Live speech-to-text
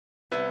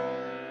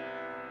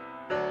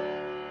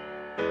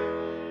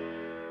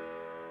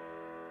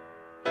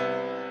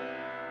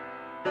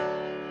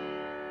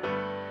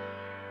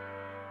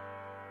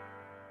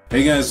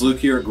Hey guys, Luke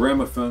here at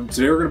Gramophone.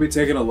 Today we're going to be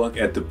taking a look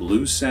at the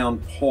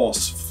Bluesound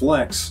Pulse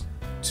Flex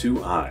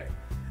 2i.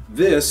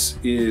 This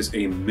is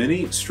a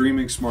mini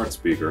streaming smart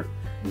speaker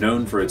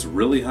known for its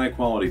really high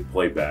quality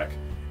playback,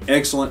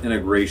 excellent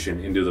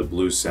integration into the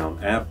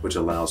Bluesound app which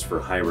allows for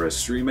high-res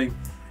streaming,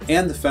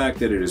 and the fact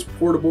that it is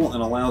portable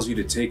and allows you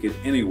to take it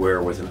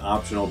anywhere with an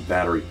optional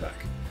battery pack.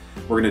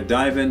 We're going to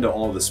dive into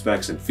all the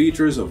specs and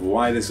features of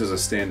why this is a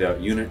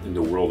standout unit in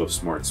the world of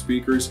smart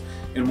speakers,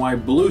 and why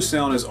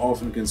Bluesound is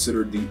often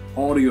considered the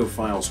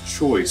audiophile's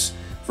choice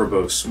for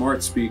both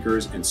smart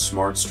speakers and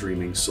smart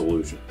streaming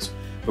solutions.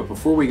 But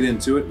before we get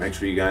into it, make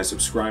sure you guys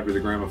subscribe to the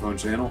Gramophone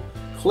channel,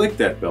 click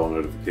that bell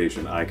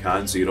notification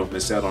icon so you don't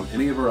miss out on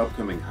any of our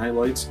upcoming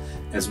highlights,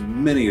 as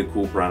many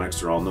cool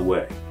products are on the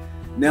way.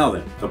 Now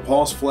then, the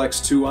Pulse Flex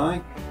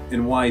 2i,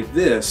 and why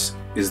this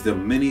is the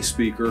mini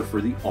speaker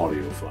for the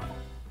audiophile.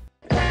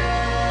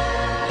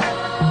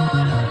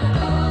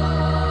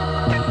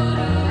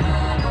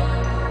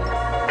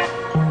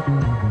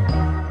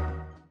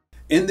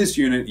 In this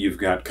unit, you've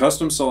got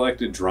custom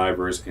selected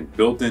drivers and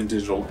built-in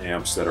digital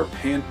amps that are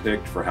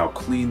hand-picked for how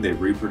clean they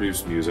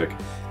reproduce music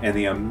and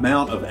the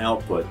amount of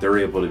output they're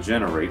able to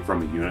generate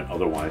from a unit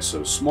otherwise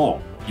so small.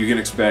 You can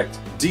expect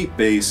deep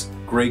bass,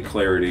 great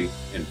clarity,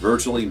 and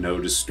virtually no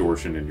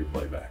distortion in your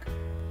playback.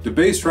 The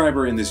bass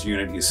driver in this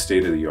unit is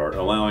state-of-the-art,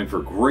 allowing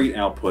for great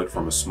output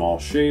from a small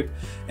shape,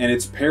 and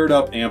its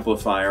paired-up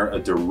amplifier, a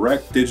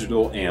direct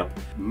digital amp,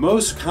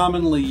 most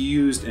commonly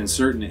used in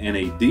certain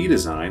NAD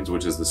designs,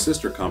 which is the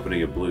sister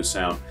company of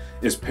Bluesound,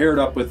 is paired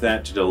up with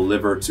that to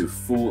deliver to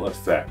full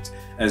effect,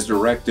 as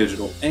direct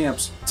digital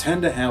amps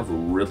tend to have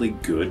really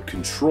good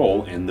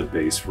control in the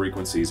bass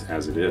frequencies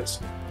as it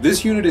is.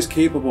 This unit is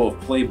capable of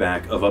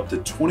playback of up to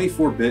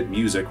 24-bit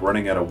music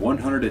running at a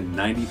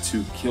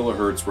 192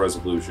 kHz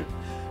resolution.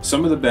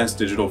 Some of the best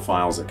digital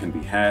files that can be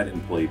had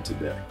and played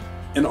today.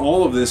 And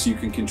all of this you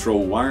can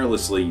control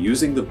wirelessly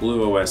using the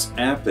BlueOS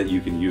app that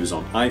you can use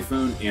on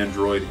iPhone,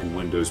 Android, and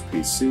Windows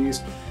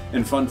PCs.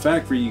 And fun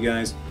fact for you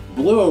guys,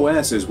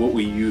 BlueOS is what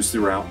we use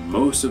throughout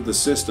most of the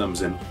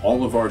systems in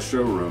all of our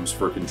showrooms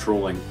for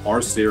controlling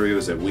our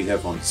stereos that we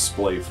have on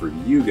display for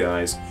you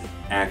guys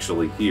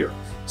actually here.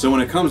 So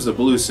when it comes to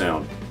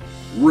Bluesound,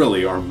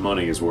 really our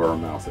money is where our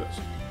mouth is.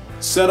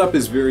 Setup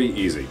is very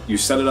easy. You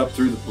set it up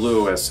through the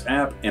BlueOS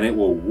app and it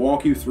will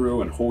walk you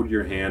through and hold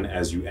your hand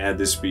as you add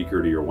this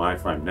speaker to your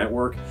Wi-Fi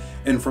network.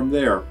 And from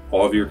there,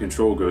 all of your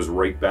control goes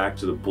right back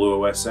to the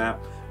BlueOS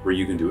app, where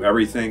you can do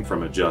everything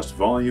from adjust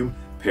volume,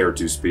 pair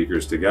two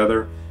speakers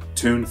together,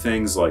 tune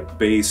things like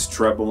bass,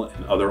 treble,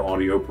 and other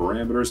audio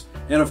parameters,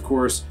 and of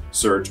course,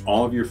 search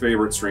all of your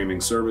favorite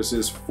streaming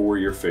services for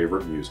your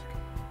favorite music.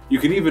 You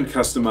can even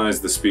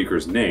customize the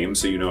speaker's name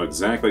so you know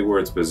exactly where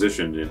it's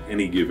positioned in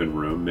any given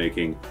room,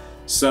 making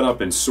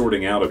setup and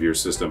sorting out of your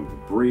system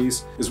a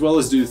breeze, as well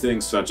as do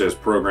things such as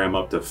program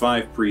up to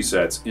 5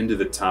 presets into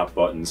the top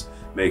buttons,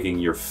 making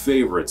your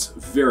favorites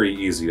very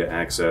easy to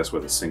access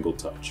with a single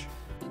touch.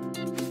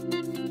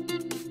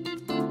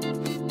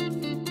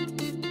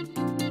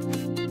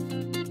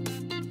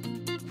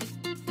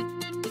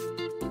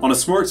 On a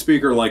smart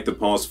speaker like the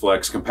Pulse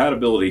Flex,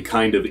 compatibility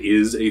kind of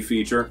is a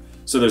feature,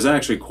 so there's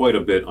actually quite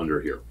a bit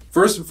under here.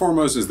 First and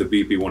foremost is the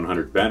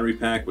BP100 battery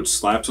pack, which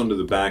slaps onto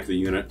the back of the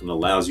unit and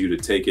allows you to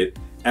take it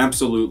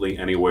absolutely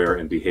anywhere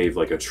and behave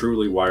like a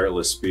truly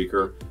wireless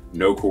speaker,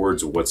 no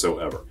cords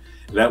whatsoever.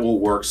 That will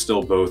work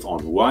still both on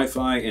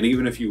Wi-Fi, and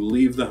even if you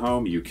leave the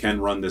home, you can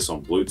run this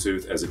on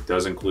Bluetooth, as it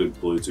does include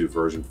Bluetooth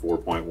version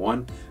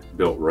 4.1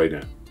 built right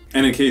in.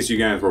 And in case you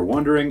guys were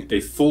wondering,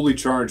 a fully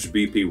charged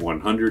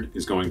BP100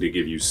 is going to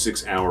give you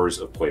 6 hours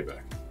of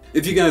playback.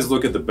 If you guys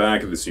look at the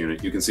back of this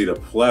unit, you can see the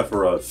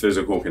plethora of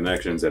physical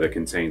connections that it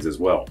contains as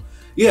well.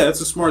 Yeah,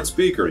 it's a smart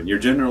speaker, and you're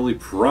generally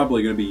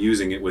probably going to be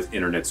using it with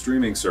internet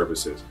streaming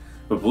services.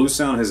 But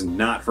Bluesound has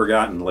not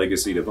forgotten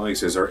legacy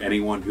devices or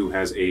anyone who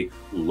has a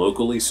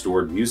locally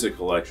stored music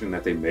collection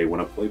that they may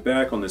want to play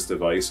back on this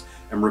device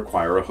and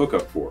require a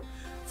hookup for.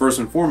 First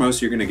and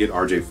foremost, you're going to get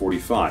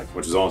RJ45,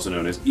 which is also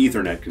known as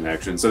Ethernet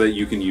connection, so that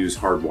you can use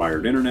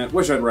hardwired internet,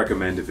 which I'd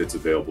recommend if it's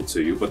available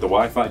to you, but the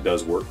Wi-Fi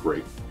does work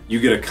great. You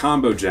get a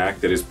combo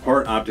jack that is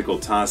part optical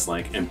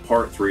Toslink and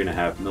part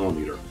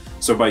 3.5mm.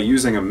 So by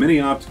using a mini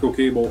optical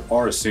cable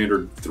or a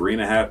standard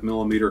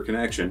 3.5mm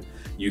connection,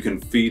 you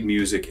can feed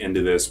music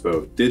into this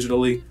both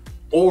digitally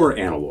or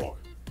analog.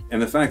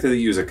 And the fact that they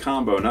use a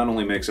combo not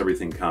only makes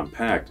everything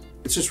compact,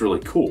 it's just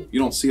really cool. You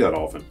don't see that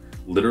often.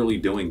 Literally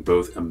doing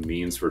both a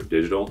means for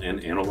digital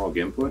and analog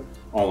input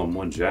all in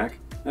one jack,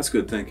 that's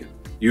good thinking.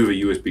 You have a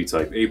USB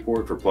Type-A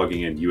port for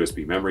plugging in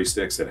USB memory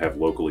sticks that have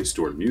locally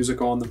stored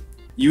music on them.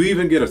 You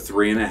even get a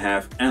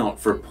 3.5 out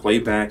for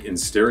playback and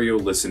stereo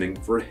listening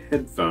for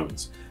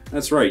headphones.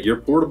 That's right, your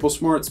portable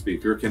smart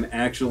speaker can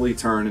actually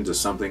turn into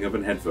something of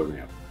a headphone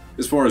amp.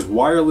 As far as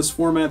wireless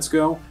formats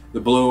go,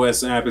 the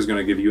BlueOS app is going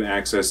to give you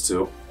access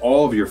to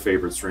all of your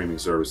favorite streaming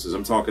services.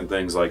 I'm talking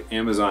things like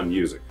Amazon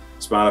Music,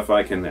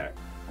 Spotify Connect,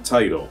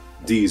 Tidal,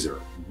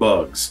 Deezer,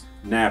 Bugs,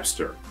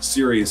 Napster,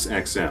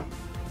 SiriusXM.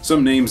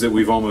 Some names that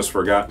we've almost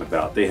forgotten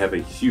about. They have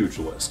a huge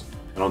list.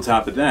 And on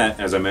top of that,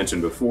 as I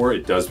mentioned before,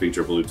 it does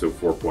feature Bluetooth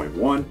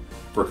 4.1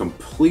 for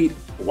complete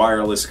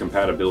wireless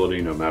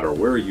compatibility no matter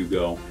where you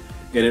go.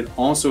 And it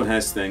also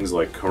has things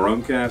like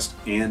Chromecast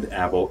and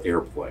Apple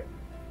AirPlay.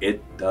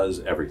 It does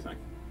everything.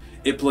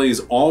 It plays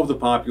all of the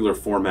popular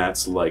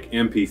formats like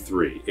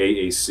MP3,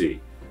 AAC,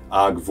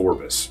 OGG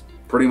Vorbis,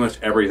 pretty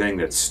much everything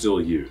that's still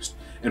used.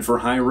 And for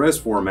high-res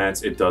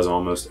formats, it does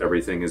almost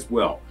everything as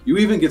well. You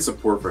even get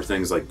support for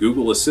things like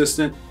Google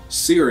Assistant,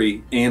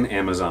 Siri, and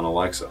Amazon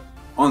Alexa.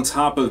 On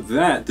top of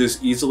that, this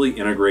easily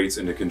integrates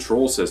into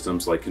control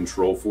systems like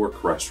Control 4,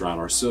 Crestron,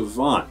 or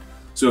Savant.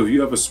 So if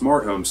you have a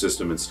smart home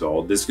system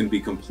installed, this can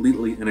be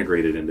completely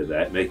integrated into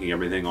that, making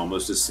everything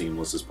almost as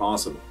seamless as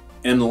possible.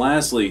 And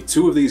lastly,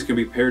 two of these can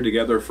be paired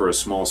together for a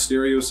small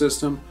stereo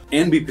system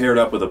and be paired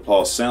up with a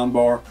Pulse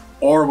soundbar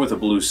or with a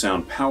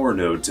Bluesound power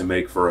node to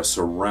make for a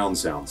surround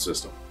sound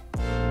system.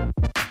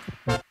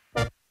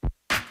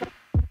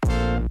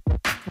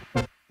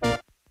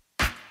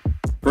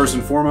 First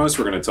and foremost,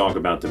 we're going to talk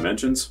about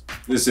dimensions.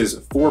 This is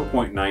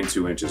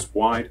 4.92 inches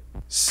wide,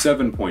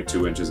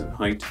 7.2 inches in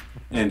height,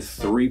 and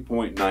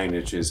 3.9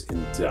 inches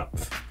in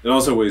depth. It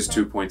also weighs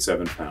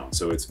 2.7 pounds,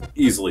 so it's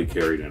easily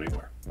carried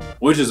anywhere.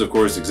 Which is, of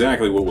course,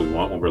 exactly what we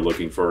want when we're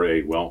looking for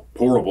a, well,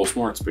 pourable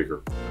smart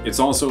speaker. It's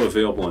also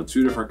available in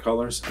two different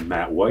colors, a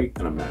matte white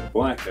and a matte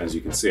black. As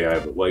you can see, I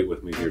have the white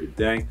with me here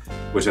today,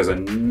 which has a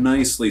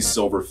nicely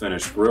silver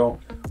finished grille,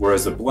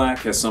 whereas the black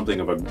has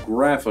something of a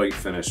graphite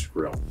finished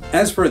grille.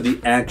 As for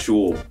the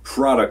actual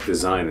product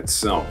design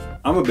itself,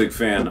 I'm a big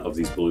fan of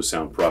these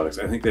Bluesound products.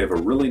 I think they have a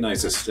really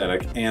nice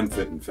aesthetic and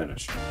fit and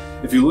finish.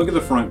 If you look at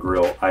the front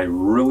grille, I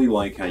really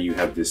like how you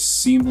have this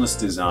seamless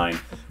design.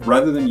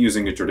 Rather than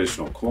using a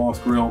traditional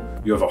cloth grille,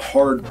 you have a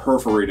hard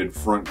perforated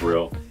front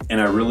grille, and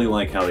I really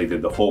like how they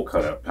did the hole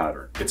cutout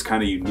pattern. It's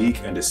kind of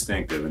unique and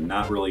distinctive and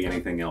not really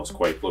anything else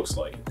quite looks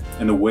like it.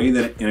 And the way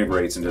that it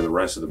integrates into the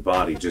rest of the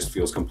body just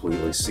feels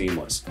completely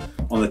seamless.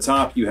 On the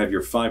top, you have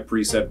your 5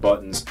 preset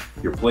buttons,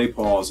 your play,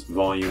 pause,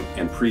 volume,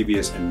 and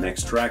previous and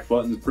next track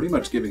buttons, pretty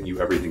much giving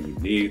you everything you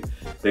need.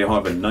 They all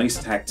have a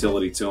nice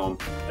tactility to them,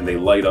 and they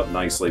light up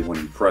nicely when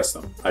you press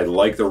them. I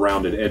like the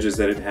rounded edges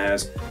that it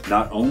has,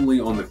 not only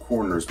on the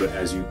corners, but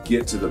as you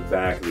get to the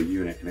back of the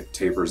unit and it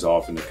tapers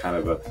off into kind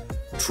of a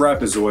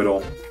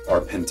trapezoidal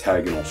or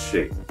pentagonal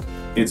shape.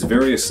 It's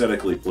very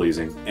aesthetically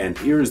pleasing, and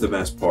here's the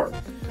best part.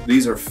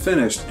 These are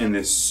finished in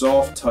this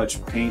soft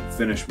touch paint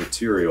finish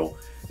material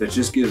that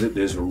just gives it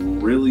this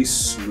really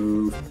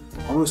smooth,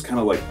 almost kind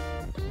of like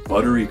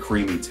buttery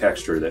creamy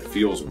texture that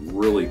feels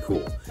really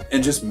cool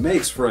and just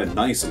makes for a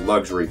nice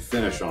luxury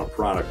finish on a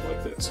product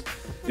like this.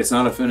 It's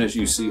not a finish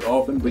you see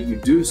often, but you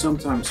do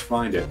sometimes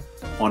find it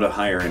on a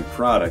higher end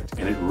product,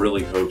 and it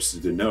really hopes to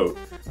denote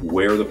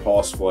where the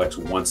Pulse Flex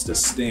wants to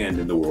stand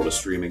in the world of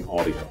streaming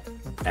audio,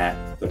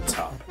 at the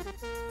top.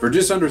 For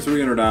just under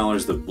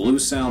 $300, the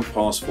Bluesound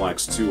Pulse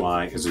Flex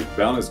 2i is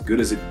about as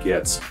good as it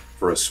gets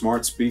for a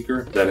smart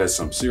speaker that has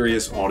some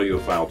serious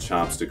audiophile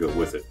chops to go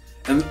with it.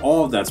 And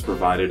all of that's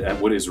provided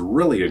at what is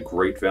really a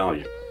great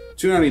value.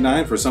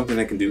 $299 for something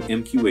that can do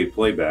MQA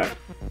playback,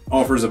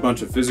 offers a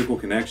bunch of physical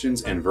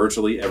connections and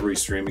virtually every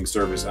streaming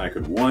service I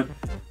could want,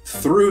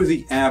 through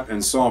the app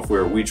and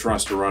software we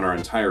trust to run our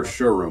entire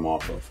showroom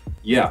off of.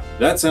 Yeah,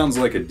 that sounds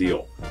like a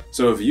deal.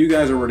 So if you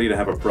guys are ready to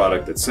have a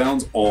product that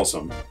sounds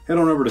awesome, head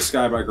on over to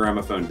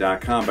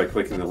skybygramophone.com by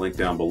clicking the link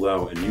down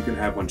below, and you can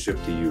have one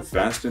shipped to you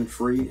fast and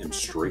free and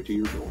straight to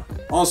your door.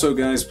 Also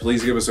guys,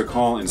 please give us a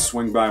call and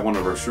swing by one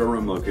of our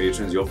showroom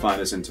locations. You'll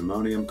find us in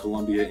Timonium,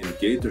 Columbia, and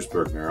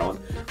Gaithersburg, Maryland,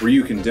 where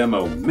you can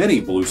demo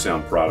many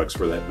Bluesound products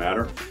for that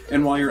matter.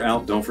 And while you're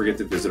out, don't forget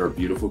to visit our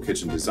beautiful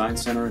Kitchen Design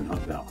Center in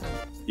Hunt Valley.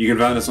 You can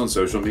find us on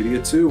social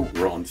media too.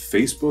 We're on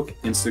Facebook,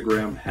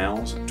 Instagram,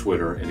 Houzz,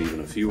 Twitter, and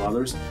even a few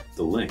others.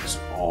 The links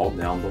are all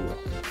down below.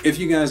 If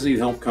you guys need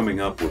help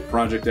coming up with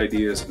project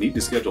ideas, need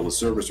to schedule a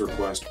service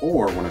request,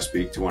 or want to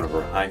speak to one of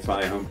our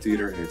hi-fi home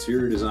theater and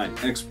interior design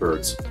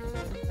experts,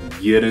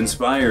 get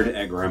inspired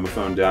at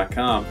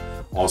gramophone.com.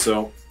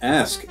 Also,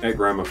 ask at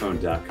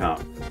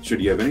gramophone.com.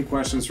 Should you have any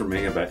questions for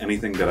me about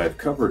anything that I've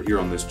covered here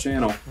on this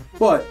channel,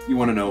 but you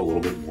want to know a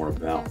little bit more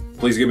about,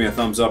 please give me a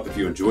thumbs up if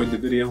you enjoyed the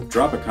video,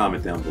 drop a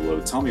comment down below,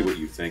 tell me what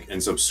you think,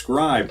 and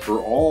subscribe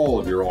for all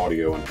of your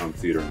audio and home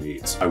theater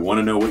needs. I want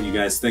to know what you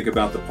guys think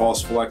about the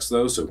Pulse Flex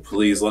though, so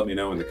please let me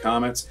know in the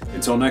comments.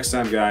 Until next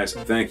time guys,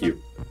 thank you.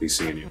 Be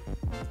seeing you.